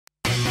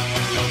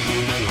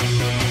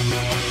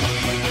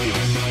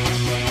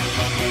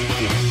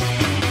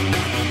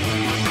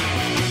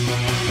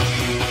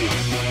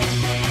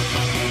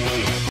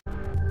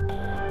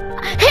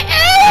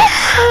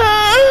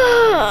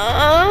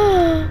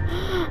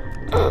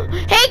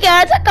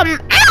guys, welcome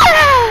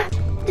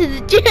to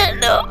the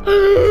channel.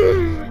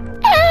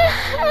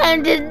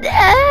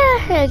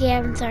 Okay,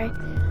 I'm sorry.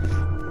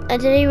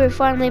 And today we're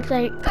finally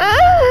playing.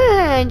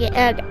 Okay.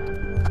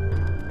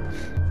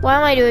 Why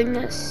am I doing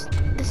this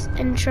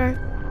intro?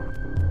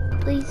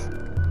 Please,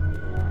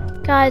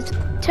 guys,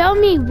 tell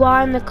me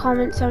why in the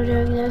comments I'm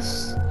doing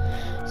this.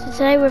 So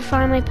today we're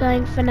finally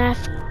playing Fnaf.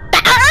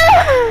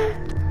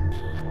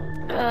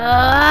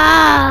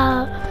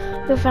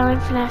 We're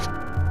finally Fnaf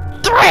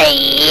 3.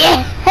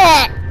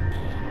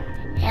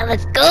 Yeah,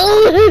 let's go.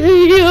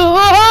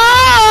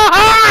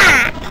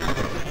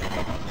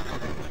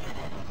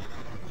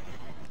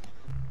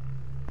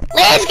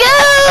 Let's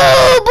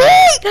go,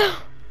 boy.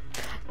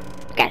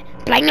 Okay,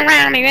 playing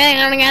around.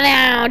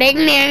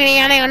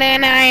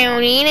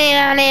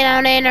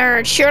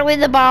 Surely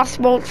the boss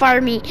won't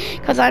fire me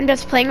because I'm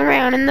just playing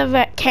around in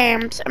the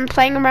cams. I'm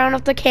playing around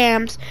with the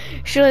cams.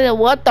 Surely the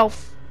what the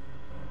f?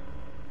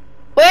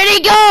 Where'd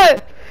he go?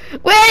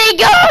 Where'd he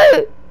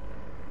go?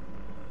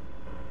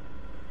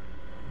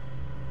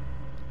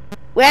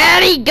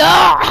 Where'd he go?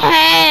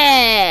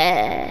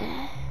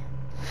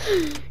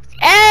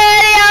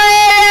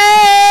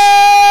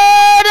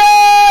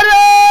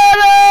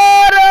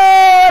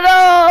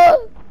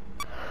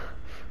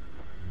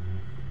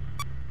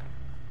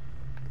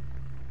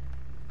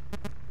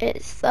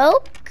 It's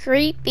so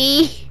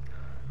creepy.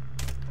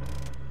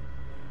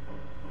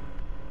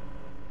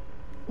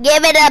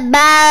 Give it a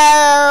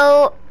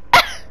bow.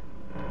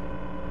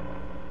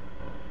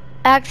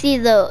 Actually,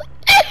 though.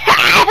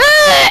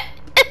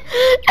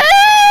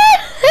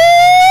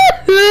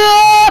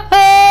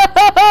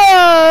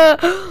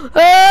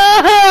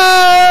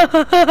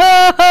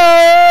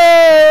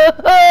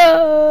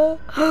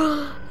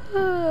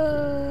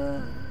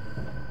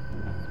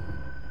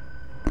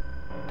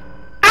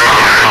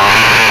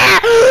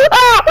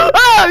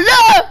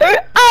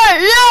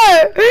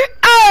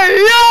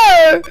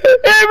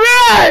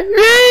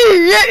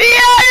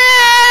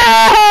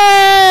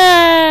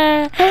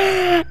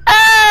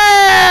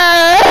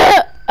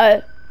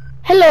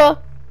 Hello.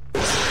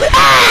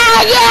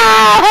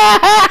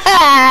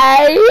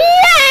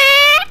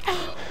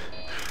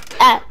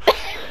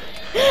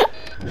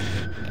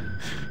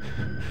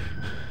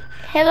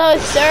 Hello,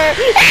 sir.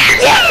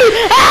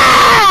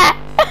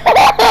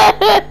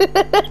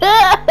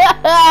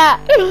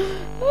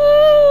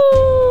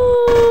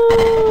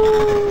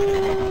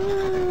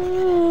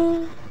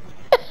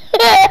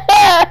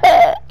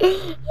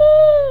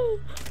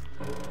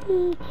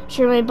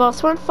 Surely my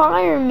boss won't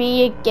fire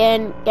me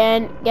again.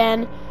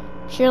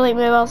 Surely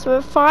my boss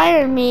won't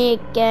fire me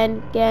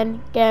again.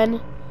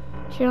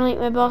 Surely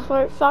my boss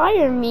won't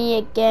fire me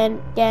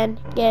again.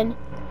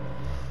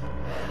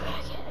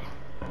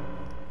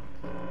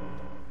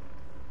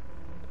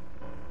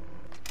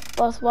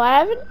 Boss, why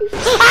haven't you?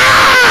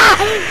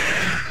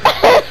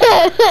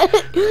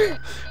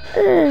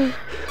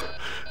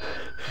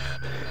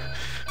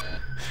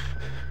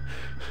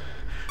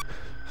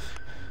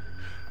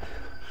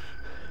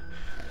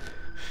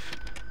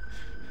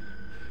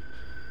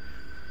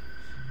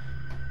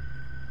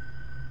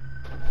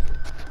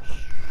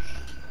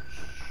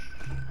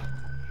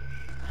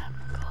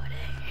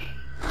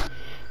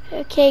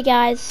 Okay,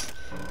 guys,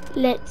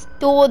 let's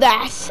do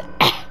this.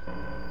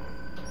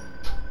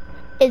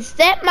 Is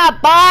that my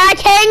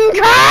barking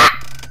truck?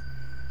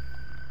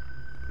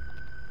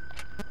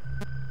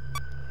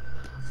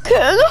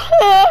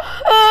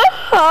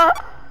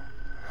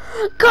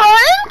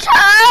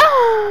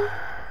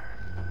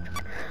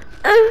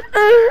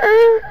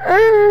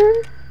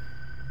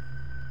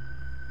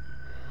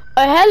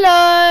 Oh,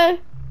 hello.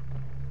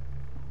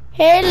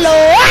 Hello.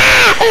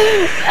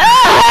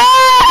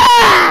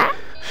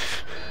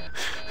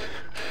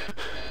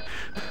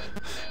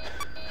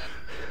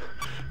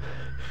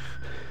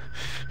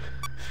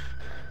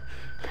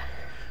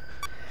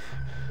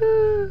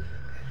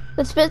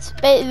 It's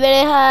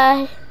very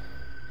high.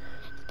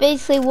 It's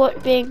basically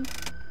what being.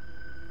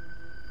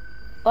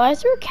 Why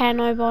is there a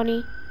cano,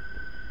 Bonnie?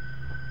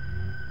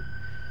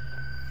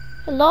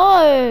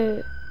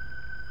 Hello,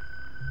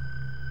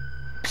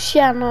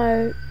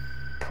 piano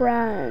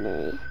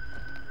brownie.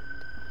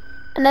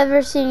 I've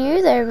never seen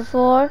you there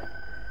before.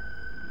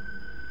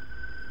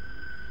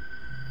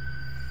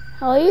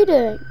 How are you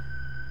doing?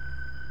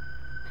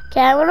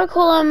 Okay, I'm gonna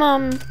call him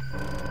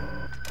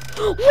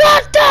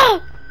What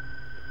the?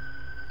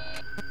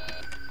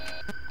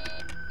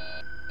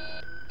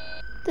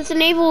 There's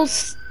an evil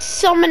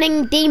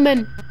summoning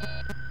demon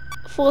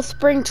for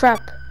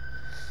Springtrap.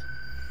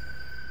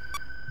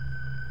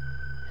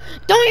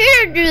 Don't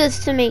you do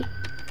this to me.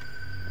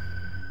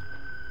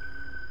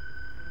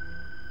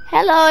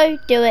 Hello,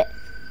 do it.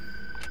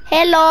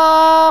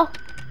 Hello.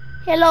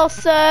 Hello,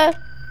 sir.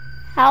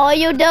 How are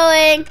you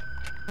doing?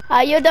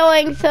 How you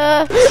doing,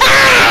 sir?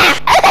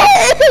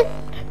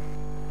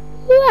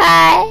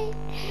 Why?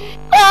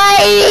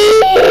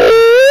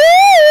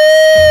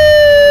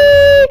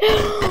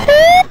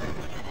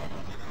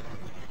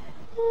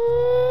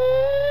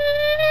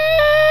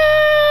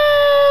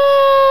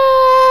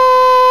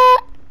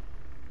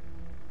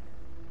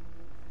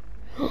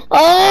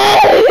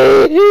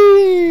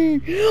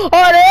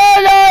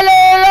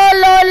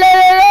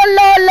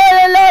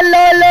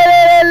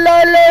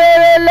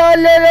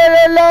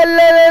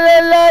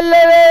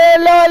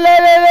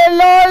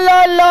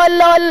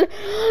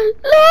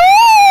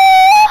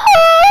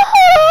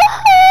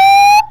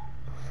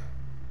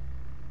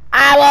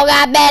 I woke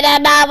up better,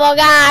 I woke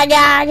up,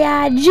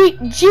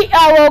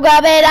 I woke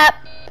up better.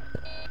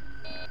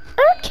 I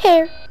don't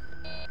care.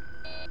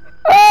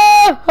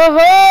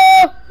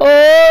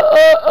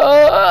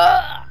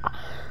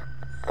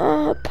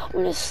 Put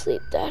me to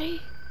sleep,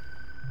 Daddy.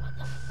 What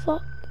the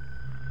fuck?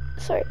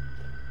 Sorry.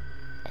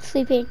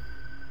 Sleeping.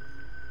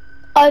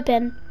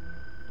 Open.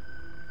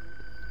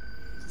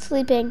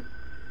 Sleeping.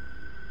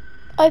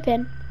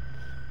 Open.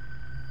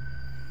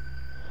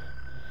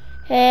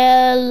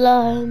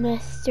 Hello,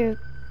 Mr.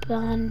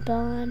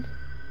 Bonbon.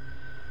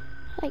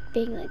 I like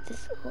being like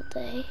this all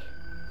day.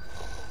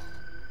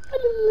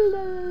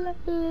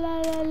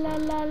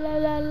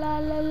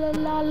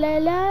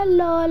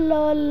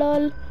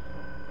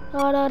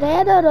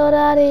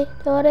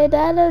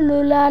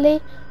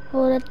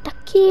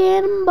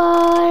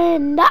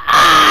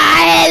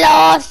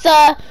 Hello,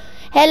 sir.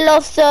 Hello,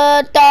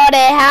 sir. Daddy,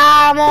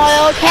 how am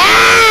I okay?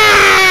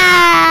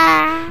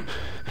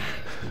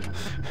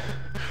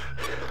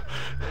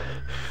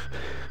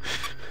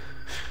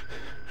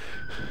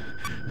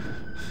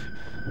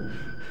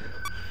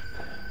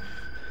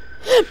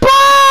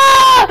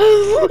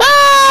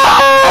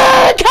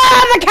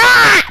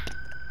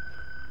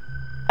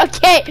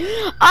 Okay,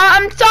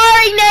 I'm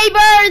sorry,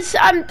 neighbors.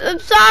 I'm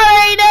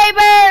sorry,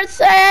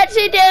 neighbors. I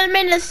actually didn't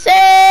mean to say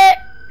it.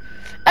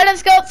 I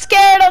just got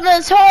scared on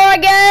this horror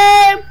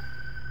game.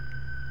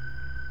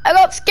 I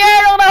got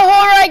scared on a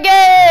horror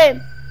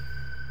game.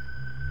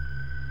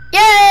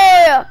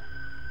 Yeah.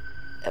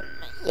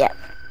 Yep.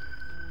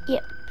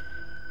 Yep.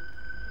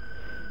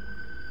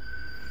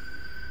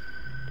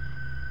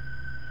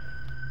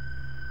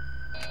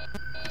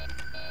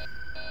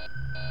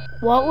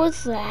 What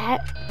was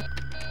that?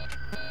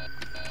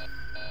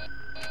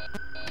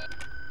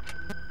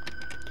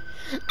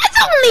 It's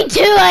only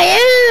 2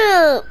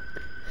 a.m.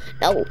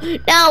 No.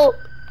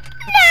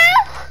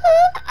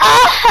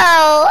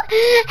 Oh,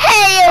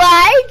 hey,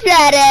 why,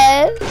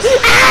 Shadow?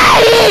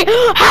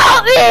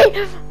 Help me!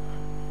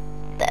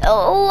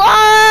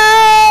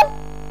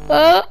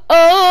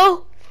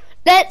 Oh,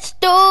 let's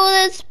do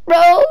this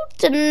road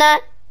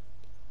tonight.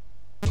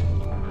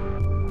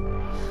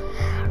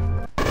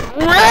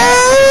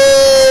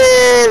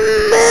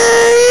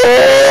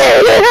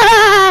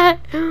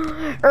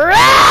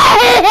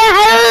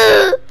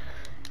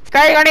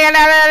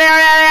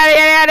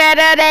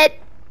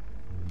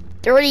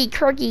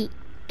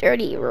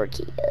 Dirty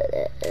rookie.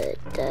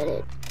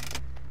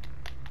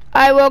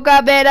 I woke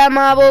up and I'm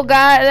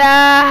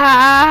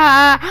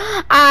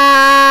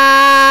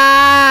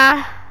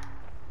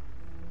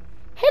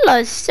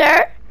hello,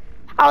 sir.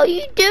 How are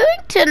you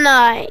doing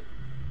tonight?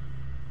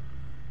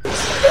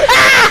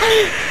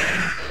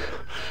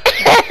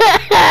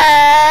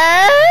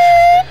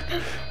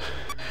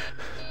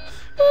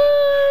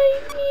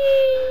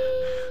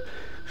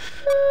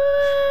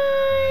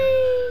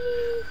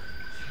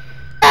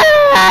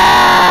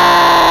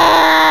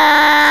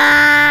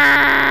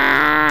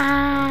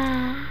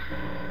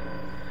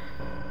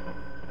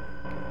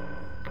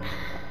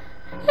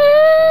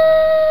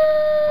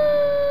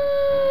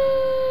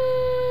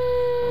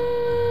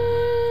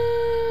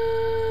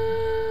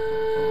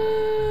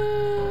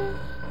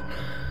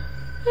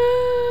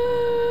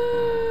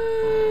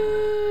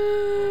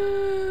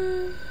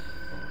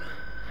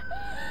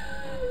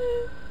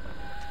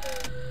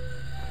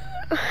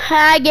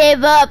 I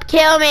gave up.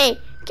 Kill me.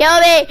 Kill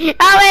me.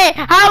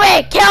 Help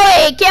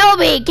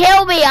me.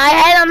 Kill me. I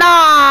had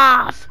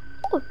enough.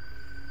 Oh,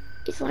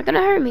 he's not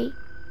gonna hurt me.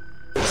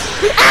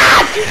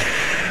 Ah!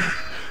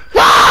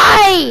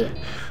 Why?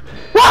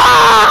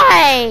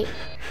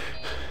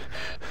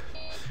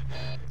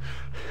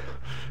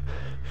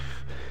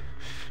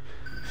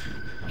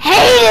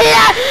 Hey,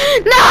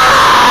 no!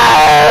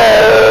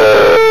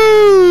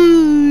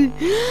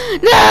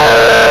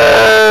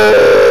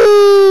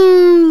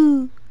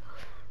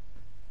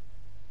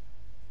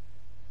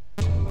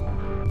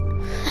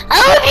 I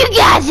hope you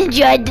guys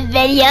enjoyed the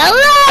video.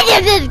 Like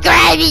and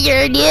subscribe if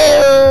you're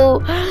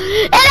new.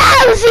 And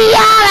I will see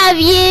all of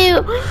you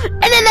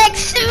in the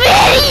next video.